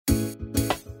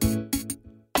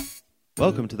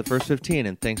Welcome to the First 15,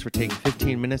 and thanks for taking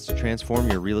 15 minutes to transform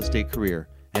your real estate career.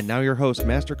 And now your host,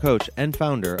 master coach, and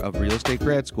founder of Real Estate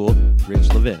Grad School,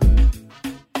 Rich Levin.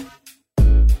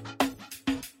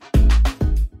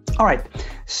 All right.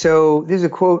 So this is a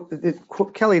quote.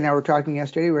 Kelly and I were talking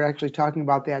yesterday. We were actually talking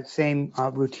about that same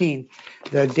routine,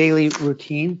 the daily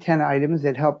routine, 10 items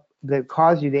that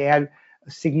cause you to add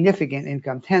significant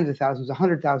income, tens of thousands,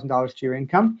 $100,000 to your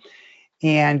income.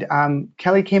 And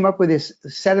Kelly came up with this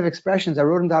set of expressions. I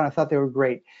wrote them down. I thought they were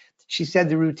great. She said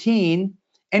the routine,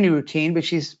 any routine, but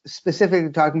she's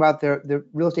specifically talking about the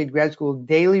Real Estate Grad School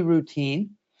daily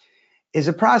routine, is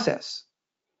a process.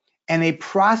 And a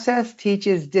process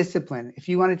teaches discipline. If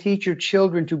you want to teach your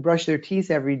children to brush their teeth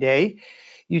every day,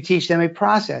 you teach them a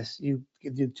process.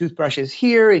 The toothbrush is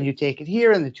here, and you take it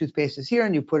here, and the toothpaste is here,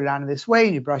 and you put it on this way,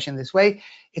 and you brush in this way.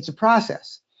 It's a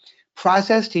process.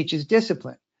 Process teaches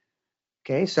discipline.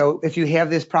 Okay, so if you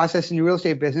have this process in your real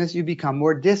estate business, you become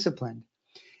more disciplined.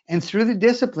 And through the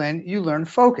discipline, you learn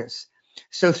focus.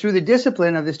 So through the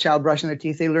discipline of this child brushing their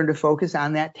teeth, they learn to focus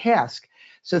on that task.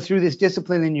 So through this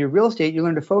discipline in your real estate, you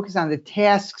learn to focus on the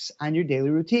tasks on your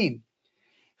daily routine.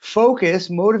 Focus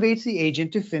motivates the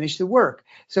agent to finish the work.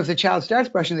 So if the child starts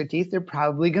brushing their teeth, they're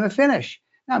probably going to finish.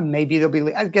 Now, maybe they'll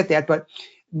be, I get that, but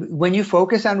when you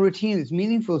focus on routine that's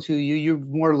meaningful to you, you're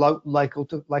more likely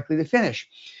to finish.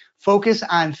 Focus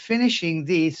on finishing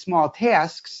these small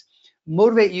tasks,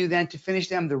 motivate you then to finish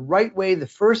them the right way the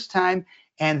first time,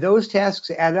 and those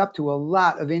tasks add up to a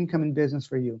lot of income and business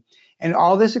for you. And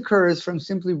all this occurs from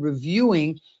simply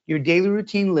reviewing your daily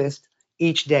routine list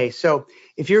each day. So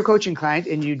if you're a coaching client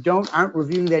and you aren't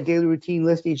reviewing that daily routine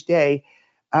list each day,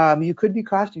 you could be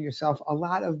costing yourself a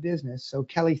lot of business. So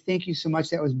Kelly, thank you so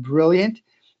much. That was brilliant.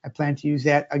 I plan to use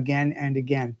that again and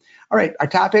again. All right, our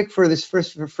topic for this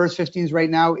first 15s right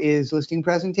now is listing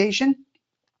presentation.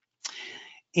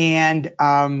 And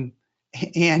we're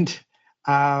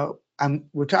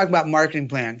talking about marketing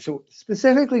plan. So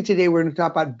specifically today, we're going to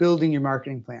talk about building your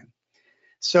marketing plan.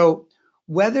 So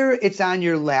whether it's on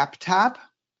your laptop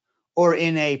or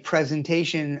in a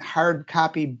presentation hard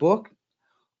copy book,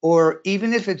 or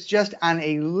even if it's just on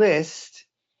a list,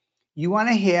 you want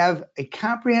to have a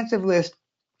comprehensive list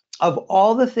of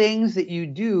all the things that you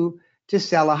do to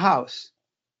sell a house.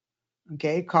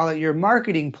 Okay, call it your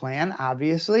marketing plan,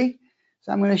 obviously.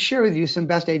 So I'm going to share with you some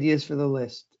best ideas for the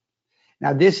list.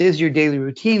 Now, this is your daily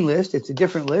routine list. It's a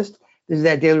different list. This is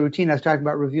that daily routine I was talking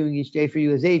about reviewing each day for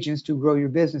you as agents to grow your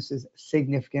businesses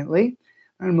significantly.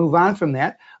 I'm going to move on from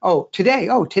that.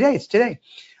 It's today.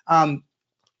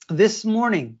 This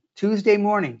morning, Tuesday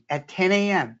morning at 10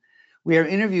 a.m., we are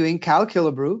interviewing Kyle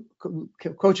Killebrew,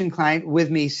 coaching client with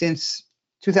me since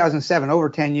 2007, over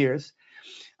 10 years.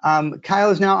 Kyle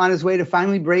is now on his way to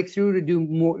finally break through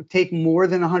to take more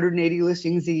than 180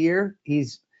 listings a year.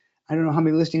 He's, I don't know how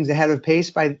many listings ahead of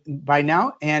pace by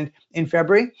now, and in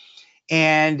February,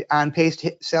 and on pace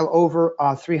to sell over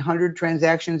 300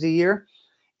 transactions a year.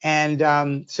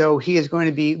 And so he is going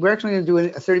to be, we're actually going to do a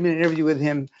 30-minute interview with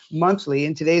him monthly,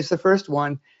 and today's the first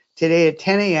one. Today at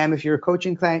 10 a.m., if you're a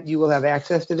coaching client, you will have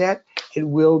access to that. It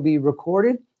will be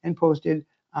recorded and posted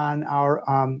on our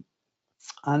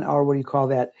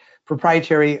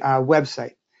proprietary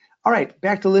website. All right,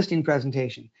 back to listing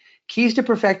presentation. Keys to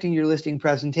perfecting your listing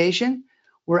presentation.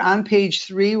 We're on page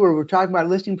 3 where we're talking about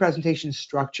listing presentation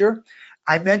structure.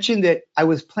 I mentioned that I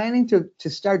was planning to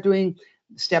start doing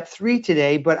step 3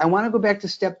 today, but I want to go back to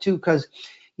step 2 because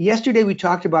yesterday we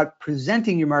talked about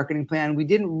presenting your marketing plan. We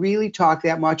didn't really talk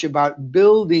that much about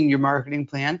building your marketing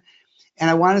plan. And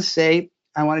I want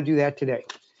to do that today.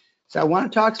 So I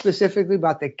want to talk specifically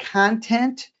about the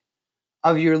content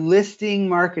of your listing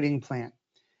marketing plan.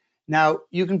 Now,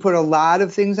 you can put a lot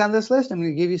of things on this list. I'm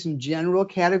going to give you some general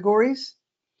categories.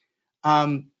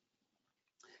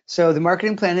 So the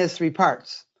marketing plan has 3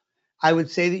 parts. I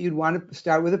would say that you'd want to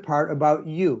start with a part about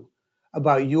you,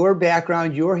 about your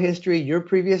background, your history, your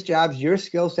previous jobs, your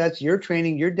skill sets, your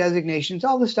training, your designations,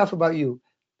 all the stuff about you.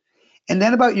 And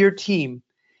then about your team.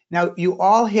 Now, you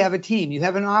all have a team. You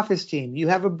have an office team. You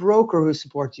have a broker who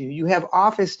supports you. You have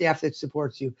office staff that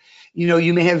supports you.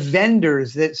 You may have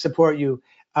vendors that support you.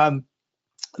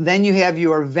 Then you have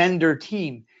your vendor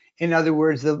team. In other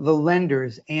words, the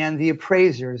lenders and the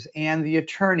appraisers and the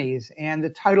attorneys and the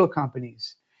title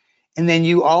companies. And then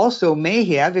you also may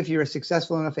have, if you're a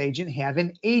successful enough agent, have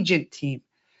an agent team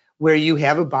where you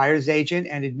have a buyer's agent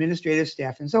and administrative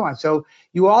staff and so on. So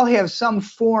you all have some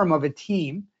form of a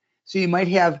team. So you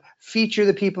might feature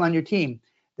the people on your team.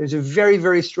 There's a very,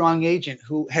 very strong agent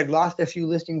who had lost a few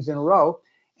listings in a row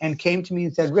and came to me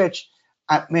and said, Rich,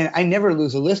 I never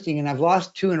lose a listing and I've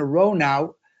lost 2 in a row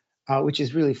now. which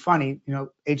is really funny. You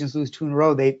know, agents lose 2 in a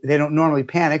row. They don't normally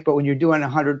panic, but when you're doing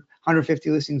 100, 150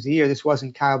 listings a year, this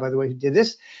wasn't Kyle, by the way, who did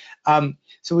this.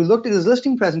 So we looked at his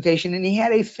listing presentation, and he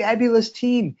had a fabulous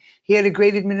team. He had a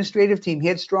great administrative team. He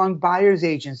had strong buyer's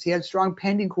agents. He had strong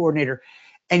pending coordinator,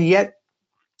 and yet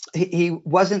he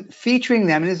wasn't featuring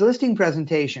them in his listing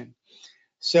presentation.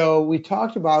 So we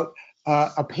talked about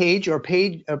a page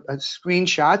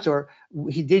screenshots, or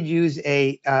he did use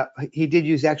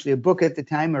actually a book at the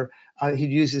time, or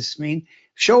he'd use his screen.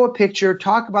 Show a picture,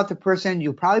 talk about the person.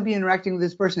 You'll probably be interacting with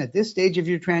this person at this stage of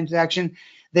your transaction.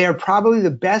 They are probably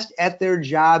the best at their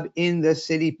job in the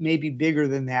city, maybe bigger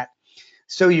than that.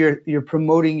 So you're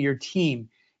promoting your team.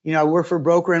 You know, I work for a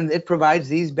broker, and it provides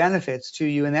these benefits to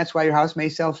you, and that's why your house may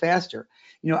sell faster.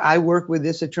 You know, I work with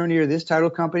this attorney or this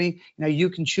title company. Now, you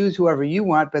can choose whoever you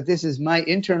want, but this is my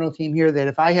internal team here that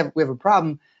if we have a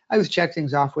problem, I just check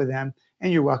things off with them,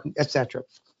 and you're welcome, etc.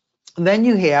 Then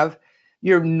you have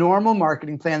your normal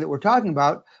marketing plan that we're talking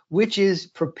about, which is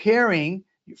preparing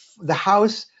the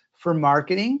house for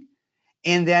marketing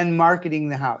and then marketing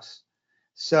the house.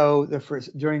 So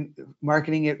during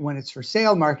marketing it when it's for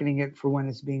sale, marketing it for when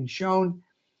it's being shown.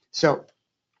 So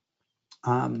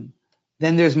then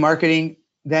there's marketing,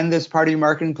 then there's part of your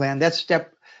marketing plan. That's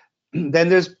then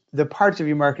there's the parts of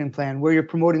your marketing plan where you're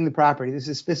promoting the property. This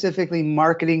is specifically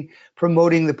marketing,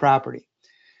 promoting the property.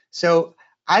 So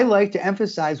I like to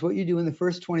emphasize what you do in the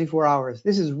first 24 hours.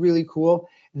 This is really cool.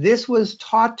 This was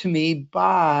taught to me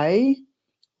by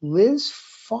Liz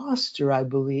Foster, I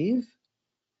believe.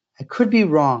 I could be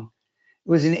wrong. It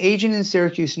was an agent in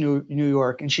Syracuse, New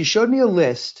York, and she showed me a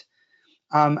list.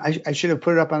 I should have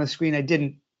put it up on the screen. I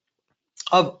didn't.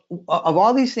 Of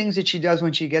all these things that she does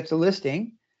when she gets a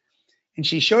listing, and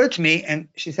she showed it to me, and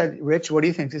she said, "Rich, what do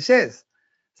you think this is?"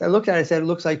 So I looked at it. I said, "It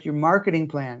looks like your marketing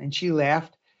plan." And she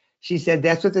laughed. She said,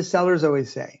 "That's what the sellers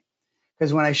always say,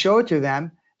 because when I show it to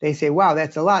them, they say, 'Wow,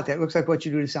 that's a lot. That looks like what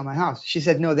you do to sell my house.'" She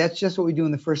said, "No, that's just what we do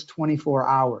in the first 24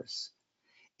 hours."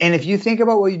 And if you think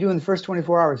about what you do in the first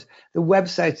 24 hours, the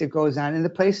websites it goes on and the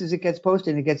places it gets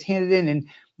posted and it gets handed in and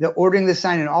the ordering the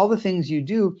sign and all the things you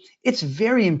do, it's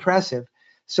very impressive.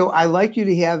 So I like you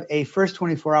to have a first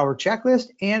 24-hour checklist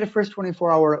and a first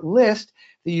 24-hour list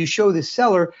that you show the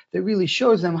seller that really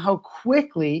shows them how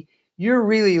quickly you're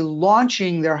really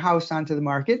launching their house onto the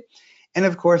market. And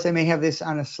of course, I may have this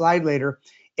on a slide later.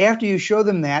 After you show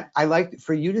them that, I like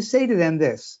for you to say to them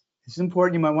this. This is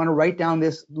important. You might want to write down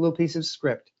this little piece of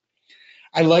script.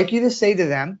 I'd like you to say to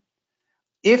them,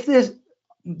 if this,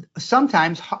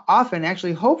 sometimes, often,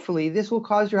 actually, hopefully, this will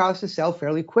cause your house to sell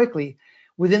fairly quickly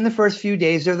within the first few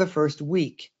days or the first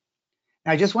week.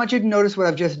 Now, I just want you to notice what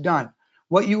I've just done.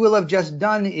 What you will have just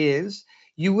done is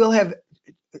you will have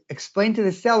explained to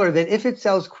the seller that if it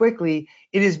sells quickly,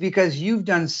 it is because you've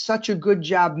done such a good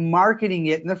job marketing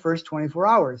it in the first 24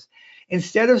 hours.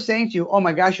 Instead of saying to you, "Oh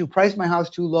my gosh, you priced my house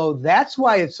too low, that's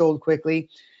why it sold quickly,"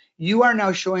 you are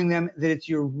now showing them that it's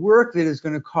your work that is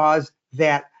going to cause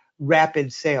that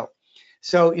rapid sale.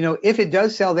 So, you know, if it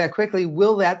does sell that quickly,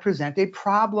 will that present a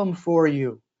problem for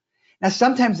you? Now,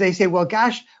 sometimes they say, "Well,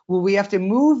 gosh, will we have to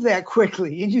move that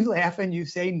quickly?" And you laugh and you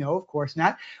say, "No, of course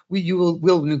not.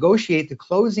 We'll negotiate the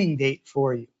closing date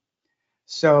for you."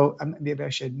 So maybe I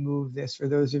should move this for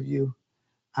those of you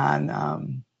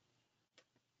on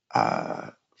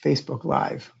Facebook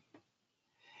Live.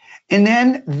 And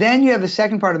then you have the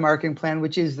second part of the marketing plan,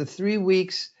 which is the 3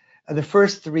 weeks, the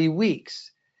first 3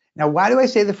 weeks. Now, why do I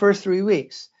say the first 3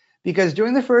 weeks? Because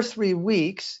during the first 3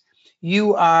 weeks,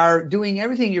 you are doing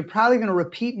everything. You're probably going to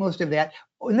repeat most of that.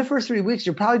 In the first 3 weeks,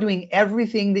 you're probably doing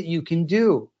everything that you can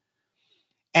do.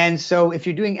 And so if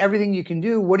you're doing everything you can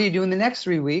do, what do you do in the next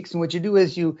 3 weeks? And what you do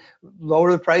is you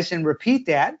lower the price and repeat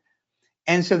that.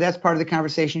 And so that's part of the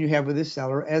conversation you have with the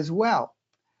seller as well.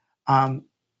 I'm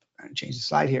going to change the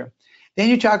slide here. Then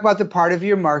you talk about the part of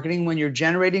your marketing when you're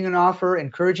generating an offer,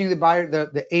 encouraging the buyer,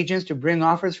 the agents to bring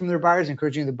offers from their buyers,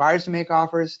 encouraging the buyers to make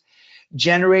offers,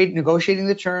 negotiating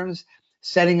the terms,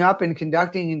 setting up and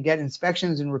conducting and get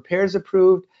inspections and repairs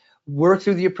approved, work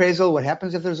through the appraisal, what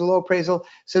happens if there's a low appraisal.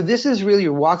 So this is really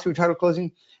your walkthrough, title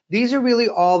closing. These are really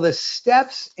all the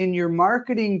steps in your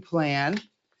marketing plan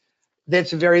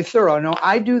that's very thorough. Now,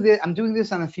 I'm doing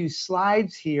this on a few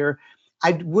slides here.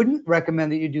 I wouldn't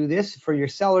recommend that you do this for your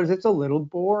sellers. It's a little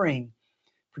boring,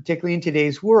 particularly in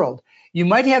today's world. You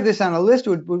might have this on a list,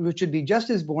 which would be just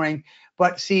as boring,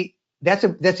 but see, that's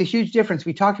a huge difference.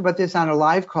 We talked about this on a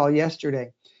live call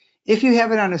yesterday. If you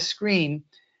have it on a screen,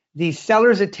 the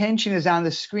seller's attention is on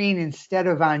the screen instead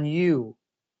of on you.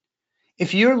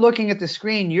 If you're looking at the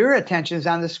screen, your attention is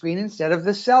on the screen instead of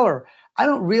the seller. I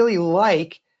don't really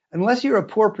like unless you're a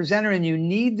poor presenter and you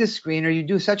need the screen, or you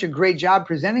do such a great job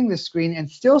presenting the screen and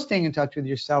still staying in touch with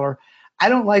your seller, I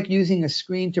don't like using a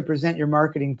screen to present your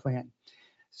marketing plan.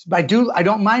 I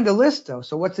don't mind a list though.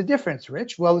 So what's the difference,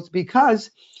 Rich? Well, it's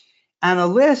because on a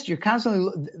list, you're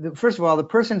constantly, first of all, the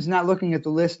person's not looking at the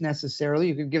list necessarily.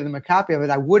 You could give them a copy of it.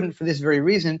 I wouldn't for this very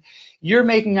reason. You're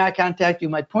making eye contact. You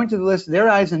might point to the list, their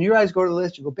eyes and your eyes go to the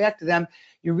list. You go back to them.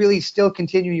 You really still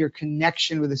continue your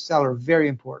connection with the seller. Very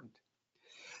important.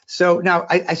 So now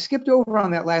I skipped over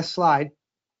on that last slide.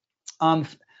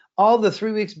 All the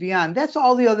 3 weeks beyond, that's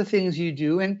all the other things you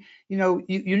do. And you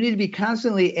need to be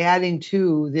constantly adding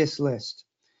to this list.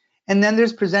 And then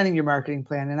there's presenting your marketing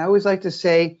plan. And I always like to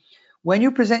say, when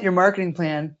you present your marketing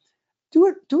plan, do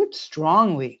it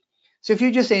strongly. So if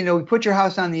you just say, we put your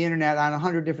house on the internet on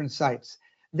 100 different sites,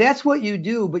 that's what you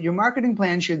do, but your marketing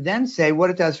plan should then say what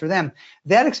it does for them.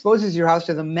 That exposes your house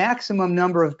to the maximum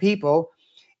number of people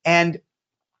and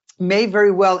may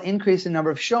very well increase the number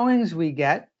of showings we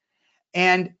get.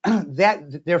 And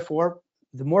that, therefore,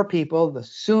 the more people, the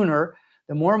sooner,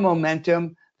 the more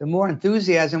momentum, the more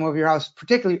enthusiasm of your house,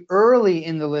 particularly early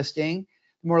in the listing,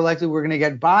 the more likely we're going to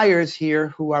get buyers here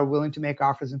who are willing to make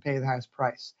offers and pay the highest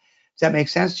price. Does that make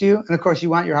sense to you? And of course, you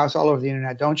want your house all over the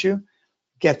internet, don't you?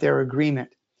 Get their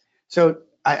agreement. So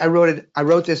I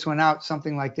wrote this one out,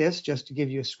 something like this, just to give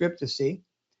you a script to see.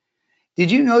 Did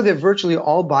you know that virtually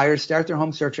all buyers start their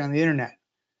home search on the internet?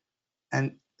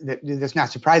 And that's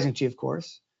not surprising to you, of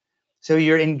course. So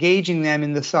you're engaging them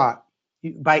in the thought.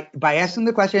 By asking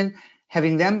the question,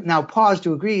 having them now pause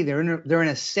to agree, they're in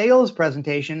a sales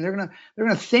presentation. They're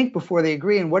gonna think before they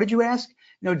agree. And what did you ask?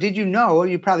 Did you know?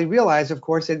 You probably realize, of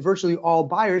course, that virtually all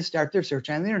buyers start their search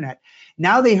on the internet.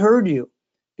 Now they heard you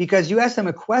because you asked them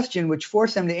a question which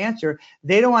forced them to answer.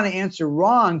 They don't want to answer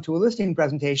wrong to a listing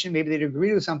presentation. Maybe they'd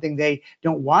agree with something they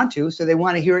don't want to, so they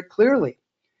want to hear it clearly.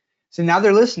 So now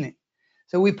they're listening.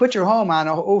 So we put your home on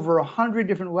over 100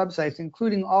 different websites,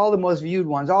 including all the most viewed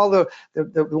ones, all the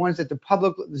ones that the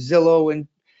public, Zillow and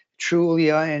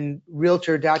Trulia and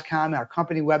Realtor.com, our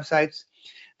company websites.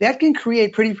 That can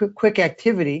create pretty quick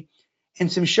activity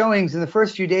and some showings in the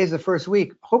first few days of the first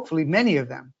week, hopefully many of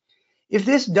them. If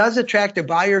this does attract a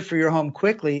buyer for your home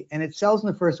quickly and it sells in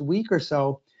the first week or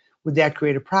so, would that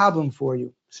create a problem for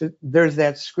you? So there's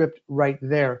that script right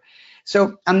there.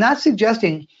 So I'm not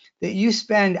suggesting that you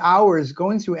spend hours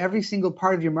going through every single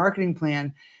part of your marketing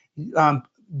plan,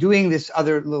 doing this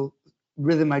other little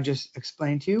rhythm I just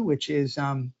explained to you, which is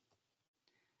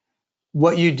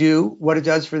what you do, what it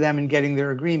does for them, and getting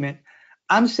their agreement.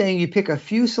 I'm saying you pick a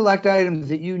few select items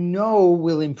that you know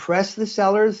will impress the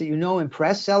sellers, that you know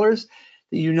impress sellers,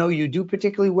 that you know you do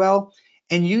particularly well,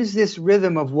 and use this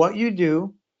rhythm of what you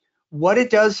do, what it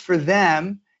does for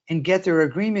them, and get their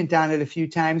agreement on it a few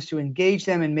times to engage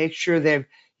them and make sure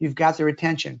you've got their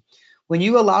attention. When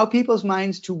you allow people's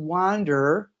minds to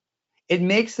wander, it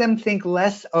makes them think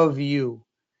less of you.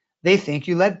 They think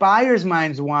you let buyers'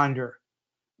 minds wander,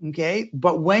 okay?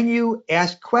 But when you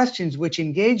ask questions which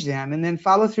engage them and then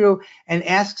follow through and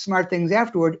ask smart things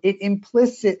afterward, it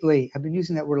implicitly, I've been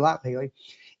using that word a lot lately,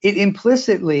 it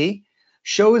implicitly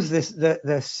shows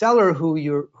the seller who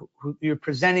you're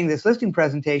presenting this listing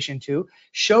presentation to,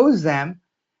 shows them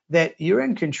that you're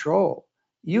in control.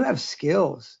 You have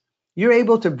skills. You're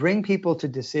able to bring people to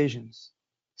decisions.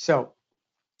 So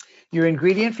your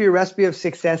ingredient for your recipe of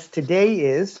success today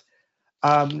is,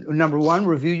 number one,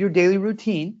 review your daily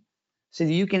routine so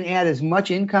that you can add as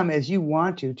much income as you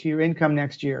want to your income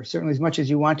next year, certainly as much as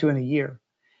you want to in a year.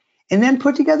 And then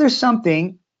put together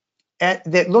something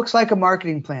that looks like a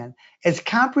marketing plan, as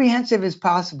comprehensive as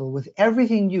possible with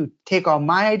everything. You take all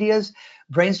my ideas,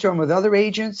 brainstorm with other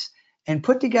agents, and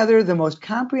put together the most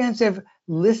comprehensive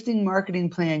listing marketing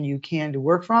plan you can to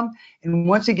work from. And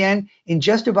once again, in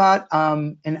just about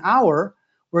an hour,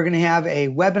 we're going to have a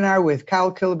webinar with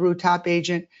Kyle Killebrew, top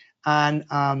agent,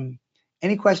 on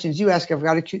any questions you ask. I've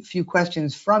got a few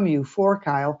questions from you for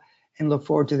Kyle, and look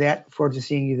forward to that. Forward to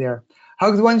seeing you there.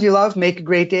 Hug the ones you love. Make a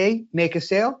great day. Make a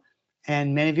sale.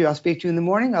 And many of you I'll speak to in the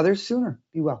morning, others sooner.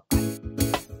 Be well.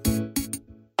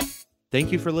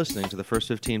 Thank you for listening to the First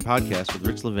 15 podcast with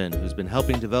Rich Levin, who's been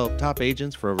helping develop top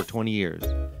agents for over 20 years.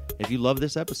 If you love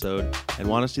this episode and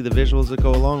want to see the visuals that go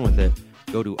along with it,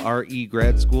 go to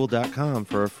regradschool.com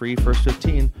for a free First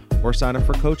 15, or sign up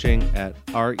for coaching at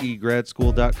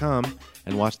regradschool.com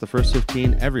and watch the First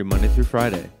 15 every Monday through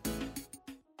Friday.